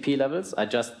ATP levels. I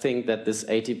just think that this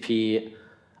ATP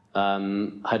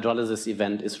hydrolysis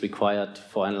event is required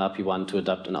for NLRP1 to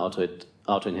adopt an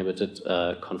auto-inhibited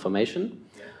conformation.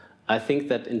 Yeah. I think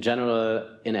that in general,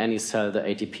 in any cell, the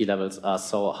ATP levels are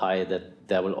so high that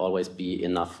there will always be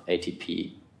enough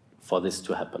ATP for this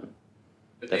to happen.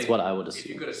 But that's what I would assume. If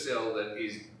you've got a cell that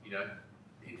is,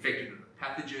 infected with a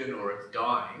pathogen or it's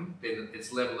dying, then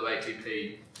its level of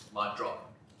ATP might drop.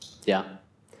 Yeah.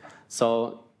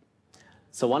 So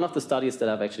one of the studies that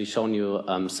I've actually shown you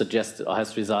suggests or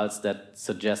has results that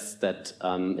suggests that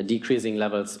decreasing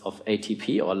levels of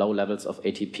ATP or low levels of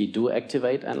ATP do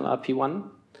activate NLRP1.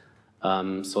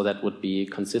 So that would be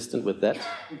consistent with that.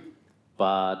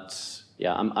 But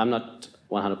yeah, I'm not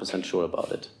 100% sure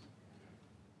about it.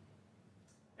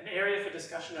 An area for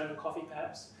discussion over coffee,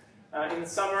 perhaps. In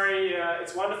summary,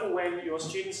 it's wonderful when your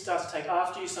students start to take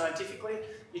after you scientifically.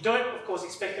 You don't, of course,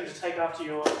 expect them to take after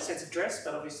your sense of dress,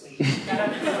 but obviously.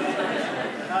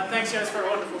 Thanks, Jonas, for a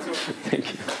wonderful talk. Thank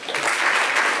you.